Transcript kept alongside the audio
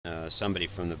somebody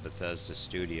from the Bethesda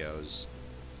Studios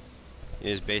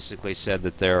has basically said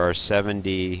that there are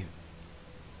 70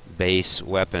 base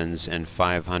weapons and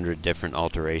 500 different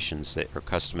alterations that, or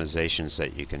customizations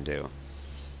that you can do.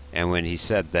 And when he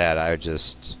said that,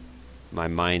 my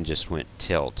mind just went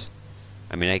tilt.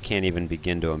 I mean, I can't even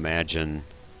begin to imagine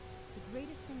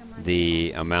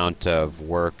the amount of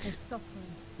work,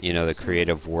 you know, the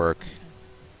creative work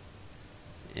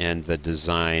and the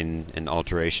design and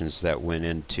alterations that went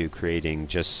into creating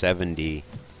just 70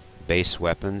 base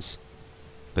weapons,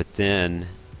 but then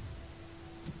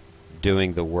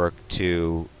doing the work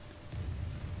to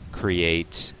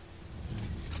create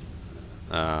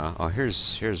oh,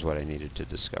 here's what I needed to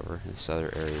discover, this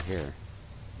other area here.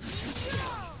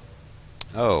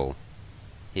 Oh,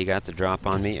 he got the drop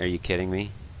on me? Are you kidding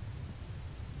me?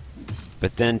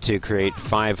 But then to create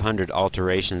 500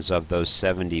 alterations of those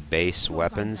 70 base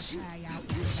weapons,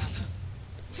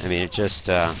 I mean, it just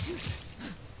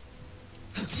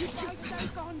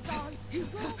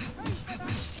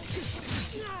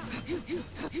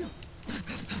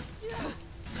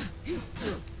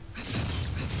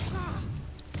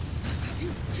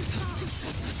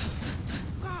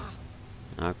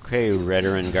okay,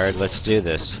 veteran guard, let's do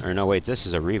this. Or no, wait, this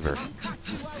is a Reaver.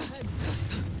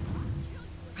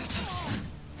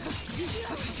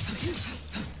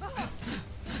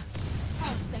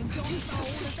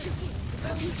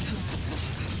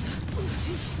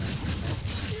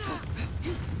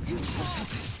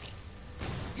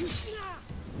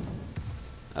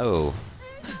 Oh.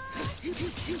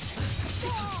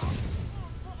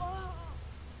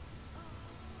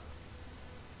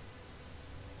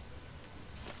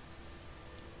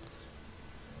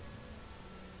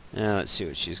 Let's see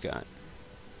what she's got.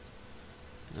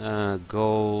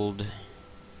 Gold.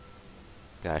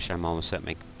 Gosh, I'm almost at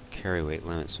my carry weight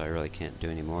limit, so I really can't do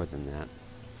any more than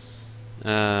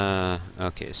that.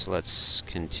 Okay, so let's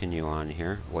continue on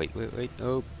here. Wait.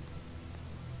 Oh.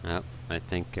 Oh, I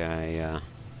think I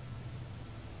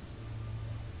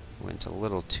went a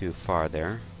little too far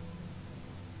there.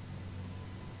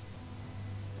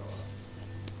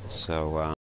 So,